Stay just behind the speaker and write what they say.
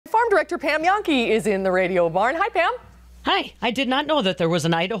Director Pam Jahnke is in the radio barn. Hi, Pam. Hi. I did not know that there was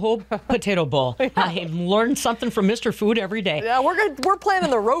an Idaho potato bowl. I learned something from Mr. Food every day. Yeah, we're planning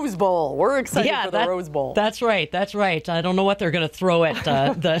the Rose Bowl. We're excited for the Rose Bowl. That's right. That's right. I don't know what they're going to throw at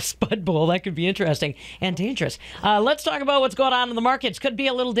the Spud Bowl. That could be interesting and dangerous. Let's talk about what's going on in the markets. Could be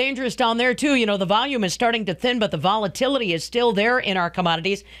a little dangerous down there, too. You know, the volume is starting to thin, but the volatility is still there in our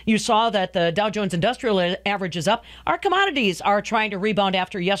commodities. You saw that the Dow Jones Industrial average is up. Our commodities are trying to rebound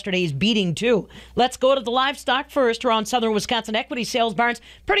after yesterday's beating, too. Let's go to the livestock first. Around Southern Wisconsin equity sales barns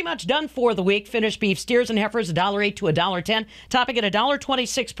pretty much done for the week. Finished beef steers and heifers $1.08 to $1.10, topping at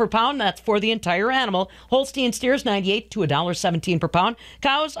 $1.26 per pound. That's for the entire animal. Holstein steers $98 to $1.17 per pound.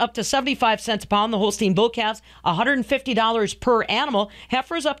 Cows up to 75 cents a pound. The Holstein bull calves $150 per animal.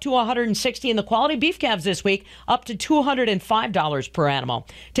 Heifers up to $160, and the quality beef calves this week up to $205 per animal.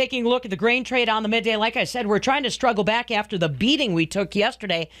 Taking a look at the grain trade on the midday, like I said, we're trying to struggle back after the beating we took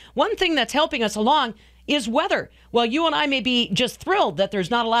yesterday. One thing that's helping us along is weather. Well, you and I may be just thrilled that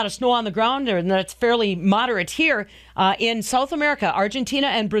there's not a lot of snow on the ground and that's fairly moderate here in South America, Argentina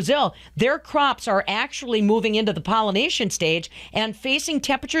and Brazil. Their crops are actually moving into the pollination stage and facing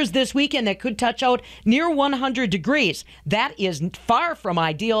temperatures this weekend that could touch out near 100 degrees. That is far from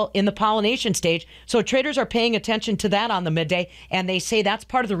ideal in the pollination stage. So traders are paying attention to that on the midday, and they say that's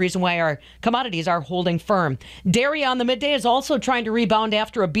part of the reason why our commodities are holding firm. Dairy on the midday is also trying to rebound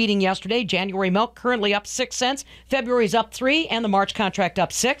after a beating yesterday. January milk currently up 6 cents. February's up 3, and the March contract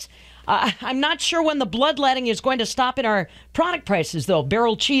up 6. I'm not sure when the bloodletting is going to stop in our product prices, though.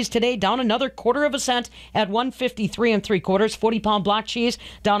 Barrel cheese today down another 1/4 cent at 153 3/4. 40-pound block cheese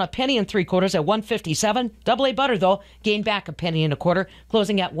down 1 3/4 at 157. Double A butter, though, gained back 1 1/4,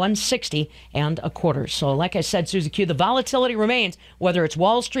 closing at 160 1/4. So, like I said, Susie Q, the volatility remains, whether it's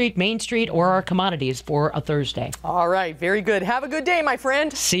Wall Street, Main Street, or our commodities for a Thursday. All right, very good. Have a good day, my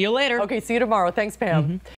friend. See you later. Okay, see you tomorrow. Thanks, Pam.